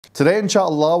Today,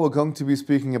 inshallah, we're going to be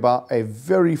speaking about a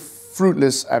very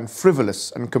fruitless and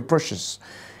frivolous and capricious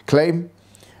claim,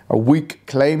 a weak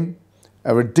claim,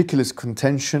 a ridiculous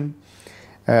contention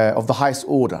of the highest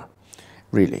order,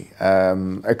 really.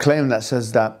 A claim that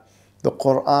says that the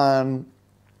Qur'an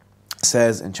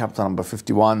says in chapter number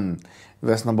 51,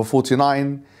 verse number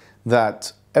 49,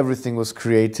 that everything was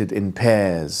created in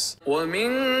pairs.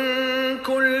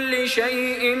 كل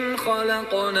شيء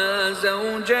خلقنا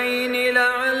زوجين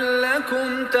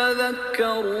لعلكم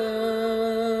تذكرون.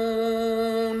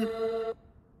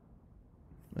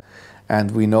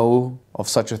 And we know of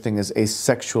such a thing as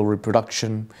asexual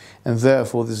reproduction, and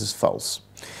therefore this is false.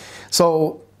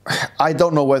 So I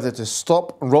don't know whether to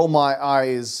stop, roll my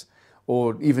eyes,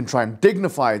 or even try and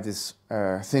dignify this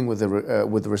thing with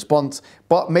the response,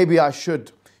 but maybe I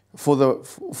should, for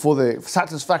the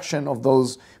satisfaction of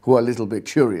those who are a little bit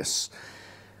curious.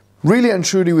 Really and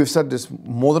truly, we've said this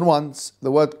more than once,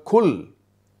 the word kull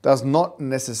does not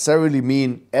necessarily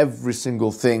mean every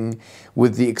single thing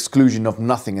with the exclusion of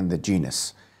nothing in the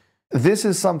genus. This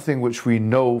is something which we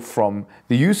know from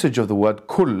the usage of the word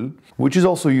kull, which is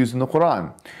also used in the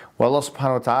Qur'an. Where Allah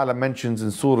subhanahu wa ta'ala mentions in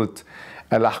Surah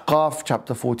Al-Ahqaf,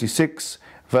 chapter 46,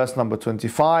 verse number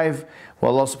 25,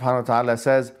 where Allah subhanahu wa ta'ala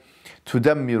says,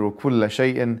 تدمر كل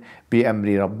شيء بأمر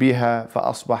ربها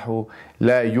فأصبحوا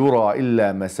لا يرى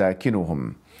إلا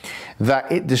مساكنهم.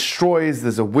 That it destroys,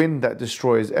 there's a wind that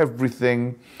destroys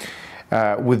everything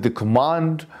with the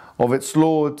command of its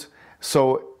Lord,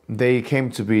 so they came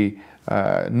to be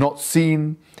not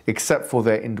seen except for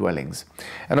their indwellings.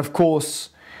 And of course,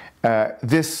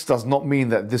 this does not mean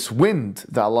that this wind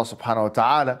that Allah subhanahu wa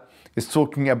ta'ala is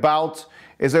talking about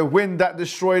is a wind that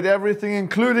destroyed everything,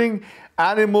 including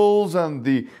animals and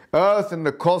the earth and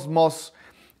the cosmos,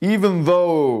 even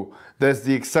though there's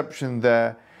the exception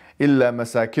there, إِلَّا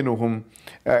مَسَاكِنُهُمْ,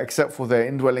 except for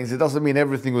their indwellings. It doesn't mean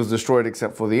everything was destroyed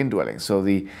except for the indwellings. So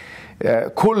the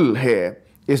kull here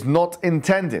is not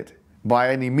intended by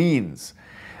any means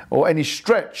or any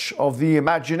stretch of the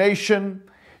imagination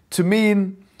to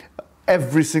mean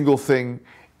every single thing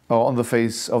on the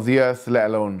face of the earth, let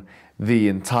alone the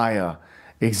entire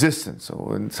existence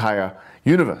or entire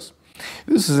universe.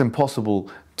 This is impossible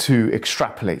to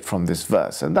extrapolate from this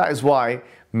verse, and that is why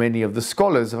many of the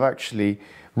scholars have actually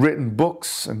written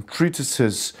books and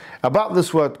treatises about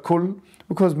this word kull,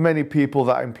 because many people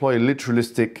that employ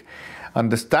literalistic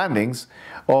understandings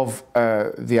of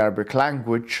the Arabic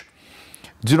language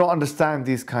do not understand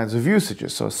these kinds of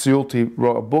usages. So Suyuti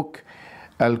wrote a book,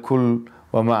 Al-Kull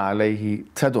wa ma alayhi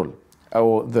tadul,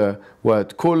 or the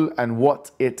word kull and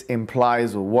what it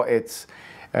implies or what its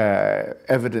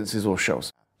evidences or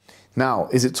shows. Now,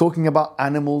 is it talking about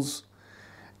animals?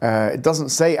 It doesn't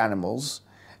say animals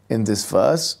in this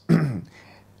verse,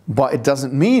 but it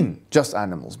doesn't mean just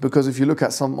animals, because if you look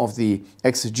at some of the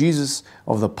exegesis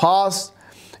of the past,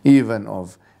 even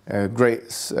of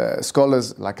great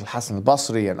scholars like Al-Hasan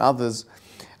al-Basri and others,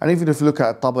 and even if you look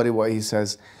at Tabari, what he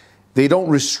says, they don't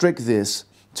restrict this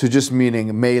to just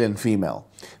meaning male and female.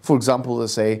 For example, they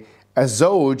say a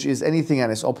zawj is anything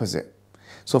and its opposite.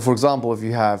 So for example, if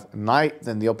you have night,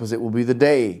 then the opposite will be the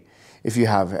day. If you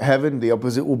have heaven, the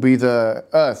opposite will be the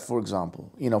earth, for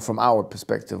example, from our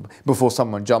perspective, before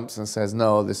someone jumps and says,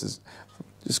 no, this is,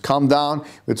 just calm down.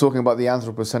 We're talking about the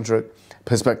anthropocentric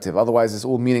perspective. Otherwise, it's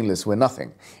all meaningless. We're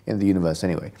nothing in the universe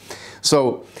anyway.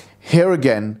 So here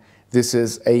again, this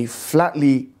is a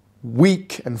flatly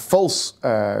weak and false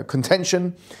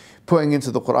contention, putting into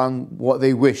the Qur'an what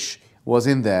they wish was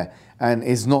in there and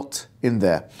is not in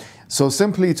there. So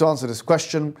simply to answer this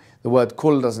question, the word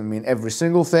kull doesn't mean every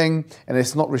single thing, and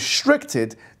it's not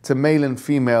restricted to male and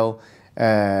female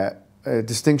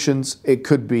distinctions. It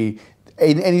could be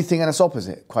anything and its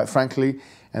opposite, quite frankly,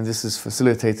 and this is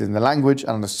facilitated in the language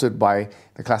and understood by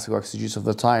the classical exegetes of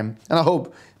the time. And I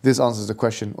hope this answers the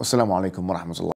question. Wassalamu alaikum wa rahmatullah.